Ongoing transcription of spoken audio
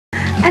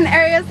And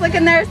area's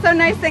looking there so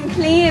nice and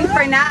clean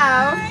for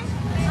now.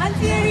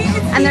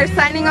 And they're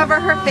signing over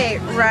her fate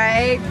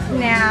right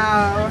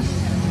now.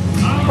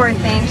 Poor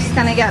thing, she's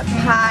gonna get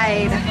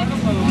pied.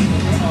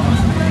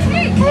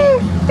 Hey,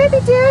 baby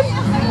dude.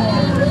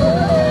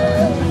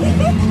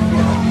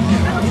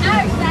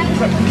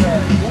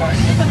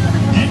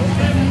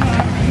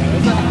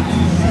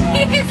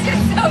 He's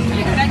just so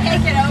cute, I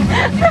can't get over it.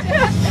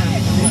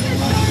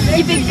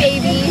 You big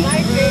baby.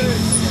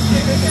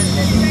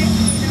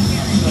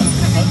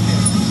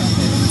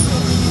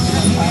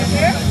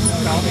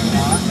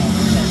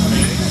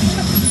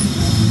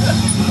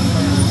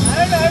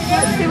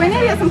 Let's see, we need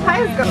to get some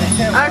pies going.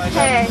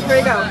 Okay, here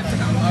we go.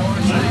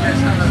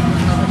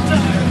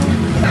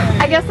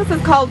 I guess this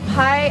is called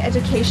pie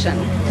education.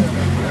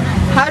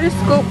 How to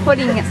scoop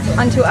pudding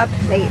onto a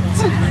plate.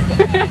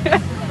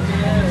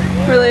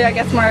 Really, I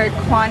guess more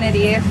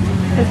quantity is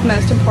the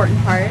most important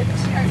part.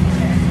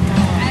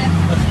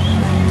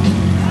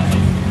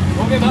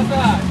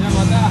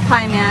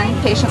 Pie man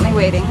patiently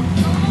waiting.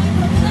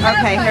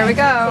 Okay, here we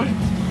go.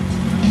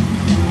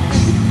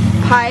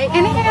 Pie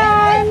in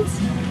hand.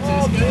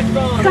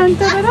 Dun,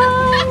 da, da, da.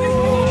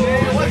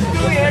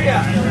 Here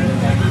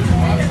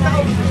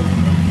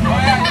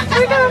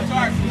we go.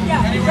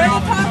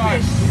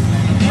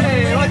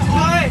 Hey, let's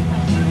play.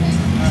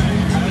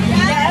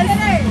 Yes.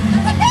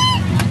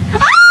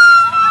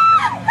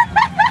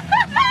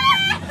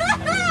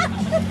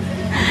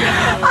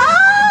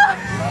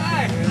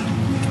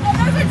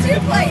 Those are 2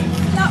 plates,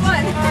 not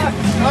 1.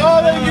 Oh,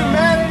 the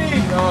humanity.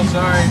 Oh,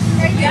 sorry.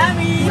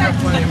 Yummy.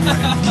 That's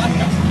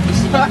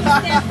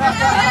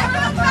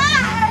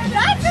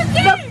a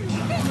thing.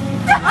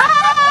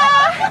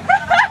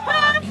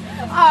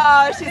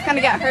 Oh, she's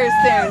gonna get hers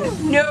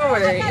soon. No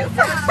worries.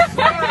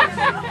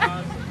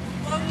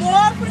 One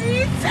more,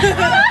 please.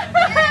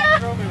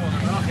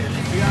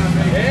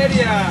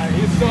 Yeah,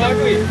 he's so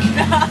ugly.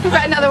 We've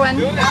got another one.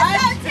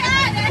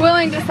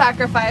 Willing to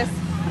sacrifice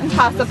and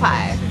toss a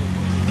pie.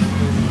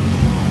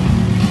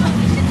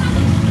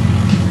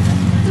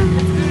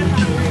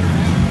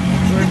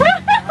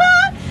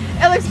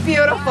 It looks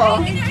beautiful.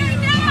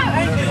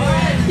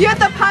 You have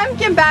the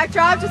pumpkin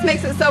backdrop, just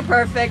makes it so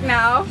perfect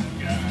now.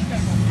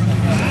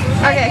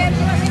 Okay.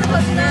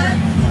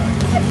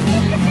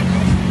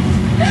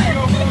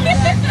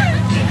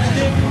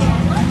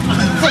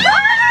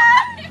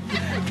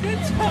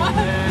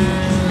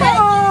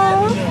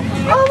 Oh,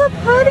 all the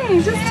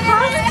pudding just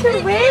tossed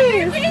to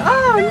waste.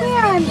 Oh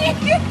man.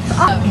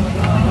 Oh.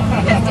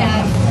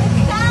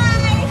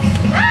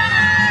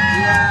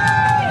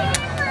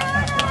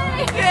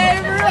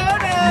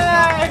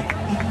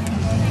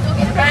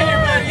 Right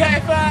here, buddy. High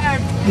five.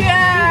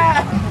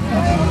 Yeah.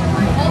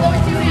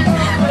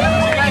 You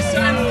guys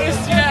signed the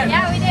list yet?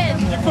 Yeah, we did.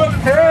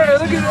 Hey,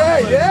 look at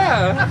that.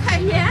 Yeah.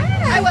 Okay,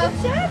 yeah. I will.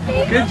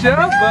 Good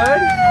job, bud.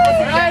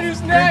 All right,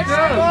 who's next?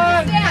 Come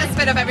on.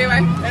 Spit up everywhere.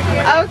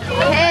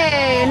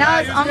 Okay, now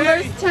it's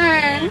Umber's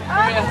turn.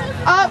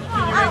 Oh,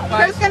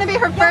 who's gonna be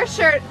her first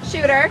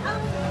shooter?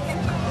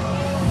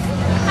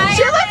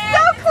 She looks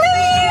so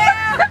clean.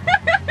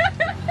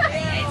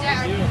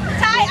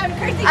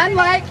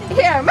 Unlike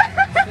him.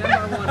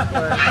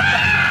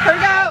 Here we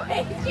go.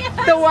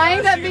 The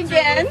wind up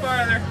begins.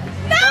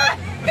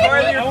 The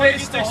farther your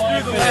face sticks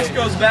through, the less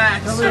goes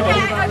back. So. Okay.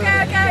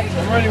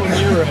 I'm ready when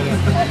you're ready.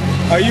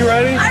 Are you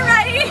ready? I'm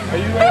ready. Are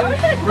you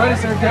ready? Ready,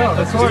 sir, go.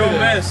 Let's do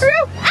this.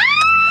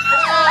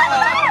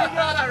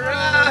 Ah!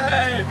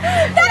 Alright!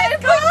 That is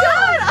good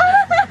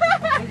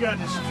job. You got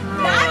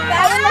destroyed.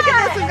 Oh, look at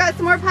this. We've got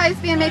some more pies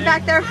being made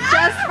back there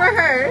just for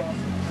her.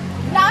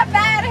 Not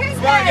bad. Who's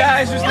Come on, next?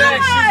 guys. Who's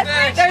next? Who's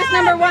next? There's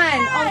number 1.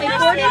 Only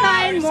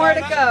 49 more to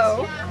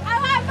go. I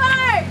want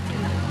more.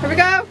 Here we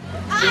go.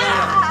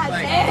 Ah,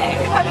 dang.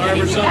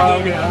 Arm or something.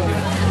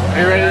 Are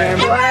you ready,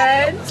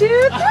 Amber? 1, 2, 3.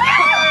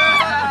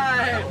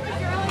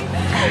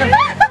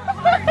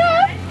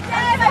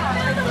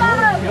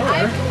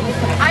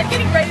 I'm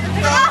getting ready to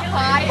throw a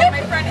pie in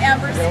my friend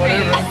Amber's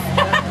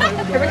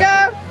face. Here we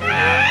go.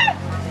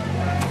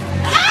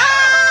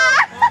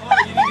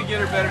 Oh, you need to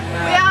get her better than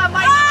that. Yeah,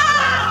 my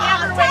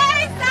Amber,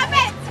 wait, stop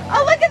it.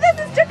 Oh, look at this.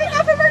 It's dripping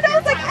off of her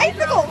nose like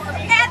icicles.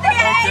 Anthony,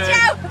 I hate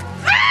you.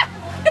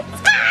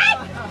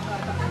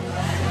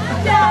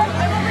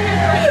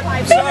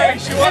 Sorry,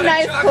 she wanted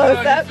nice chocolate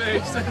close-up. on your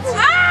face. That's-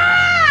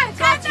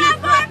 Cut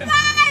off more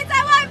pies. I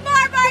want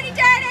more, Barney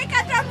Journey.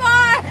 Cut off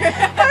more.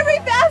 Hurry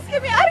fast.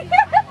 Get me out of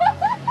here.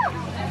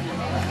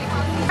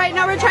 Right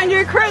now we're trying to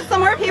recruit some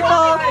more people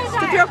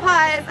to throw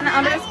pies in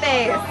Umber's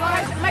face.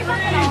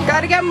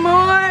 Gotta get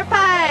more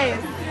pies.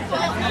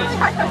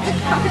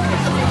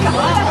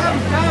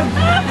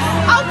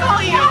 I'll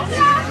call you.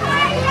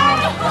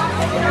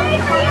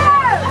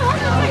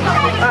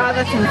 Oh,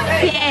 that's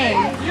insane.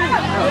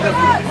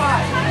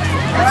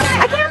 I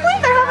can't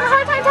believe they're having a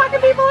hard time talking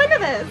people into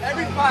this.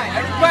 Every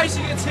pie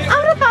she gets hit. I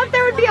would have thought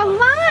there would be a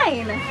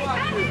line.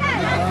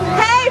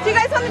 Hey, do you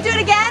guys want to do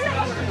it again?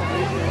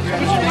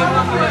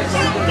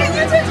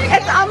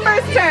 It's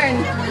Umber's turn.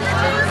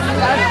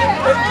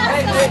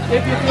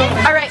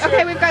 All right, okay.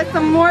 Okay, we've got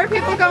some more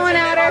people going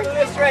at her.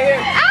 This right here.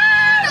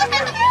 Ah!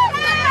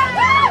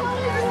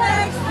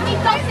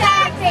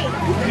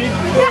 You need to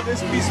pull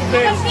this piece of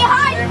this.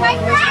 Behind my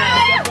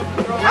friend!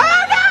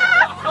 Oh no!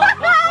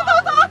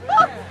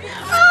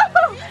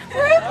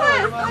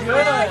 Ruthless!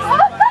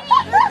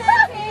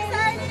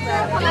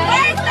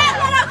 Where's that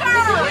little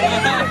girl?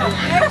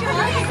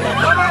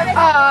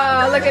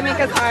 Oh, look at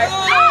Mika's heart.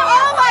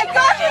 Oh my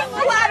gosh, it's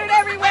splattered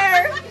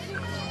everywhere.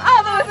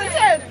 Oh, that was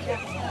intense.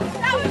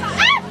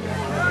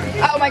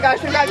 Oh my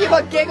gosh, we've got people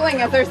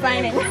giggling as they're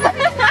signing.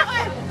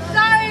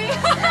 Sorry.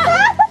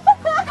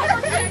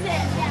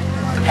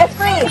 It's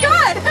free.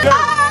 Good.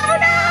 Oh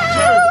no!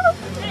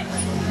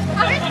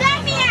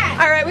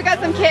 All right, we got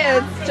some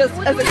kids just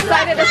as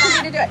excited as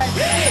we to do it.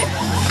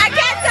 I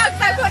can't tell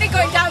because I'm putting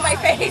going down my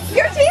face.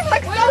 Your teeth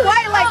look so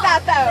white like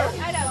that though.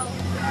 I know.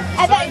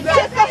 And then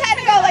just go ahead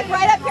and go like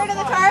right up here to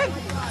the tarp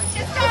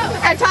Just go.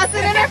 and toss it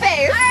in her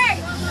face.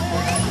 Alright.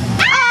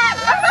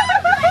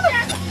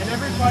 And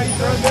everybody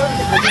throws up.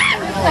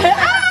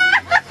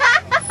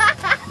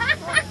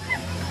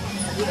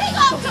 You can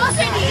go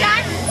closer,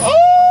 Dion.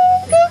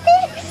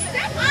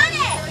 Step on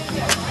it.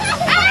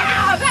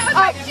 Ow, that was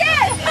my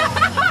chin.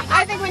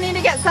 I think we need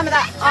to get some of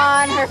that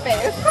on her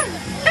face.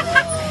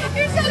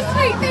 You're so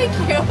sweet. Thank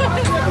you.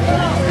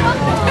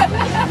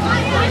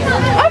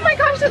 Oh my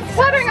gosh, it's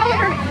fluttering all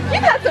over.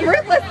 You've got some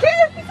ruthless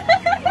kids.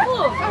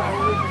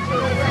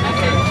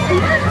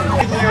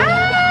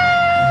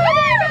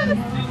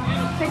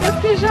 Take us,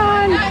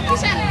 Kishan.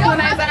 One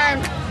nice arm.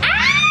 Ah,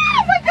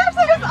 oh my gosh,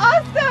 that was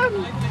awesome.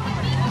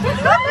 Look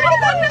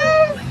at that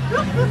nose.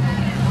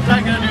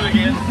 Not gonna do it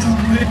again.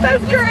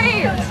 That's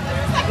great. It's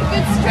like a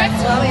good stretch,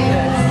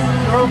 please.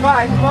 Throw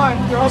by, come on,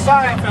 throw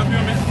by. I'm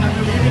doing it.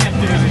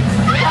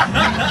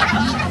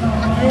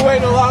 You've been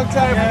waiting a long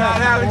time for that,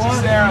 haven't you,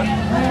 Sarah?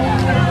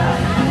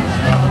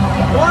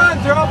 Come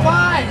on, throw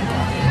by.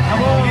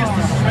 Come on.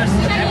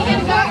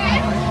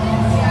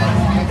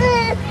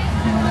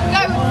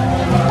 Go,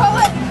 pull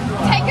it.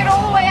 Take it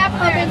all the way up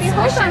there. Baby,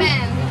 push on it.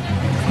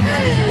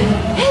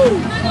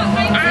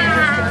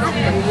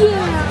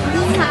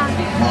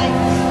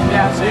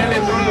 Yeah, so you're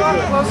going to move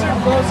it closer,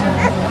 closer.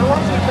 I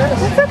want you to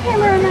finish. It's okay,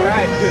 Marina. All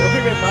right,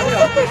 look at my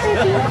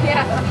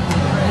Yeah.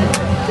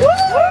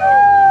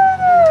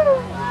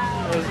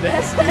 That was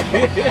nasty.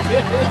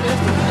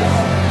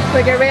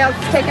 Look, everybody else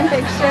is taking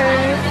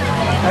pictures.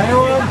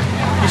 Anyone?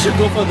 You should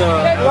go for the...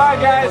 Come on,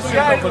 guys. We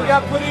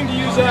got pudding to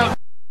use up.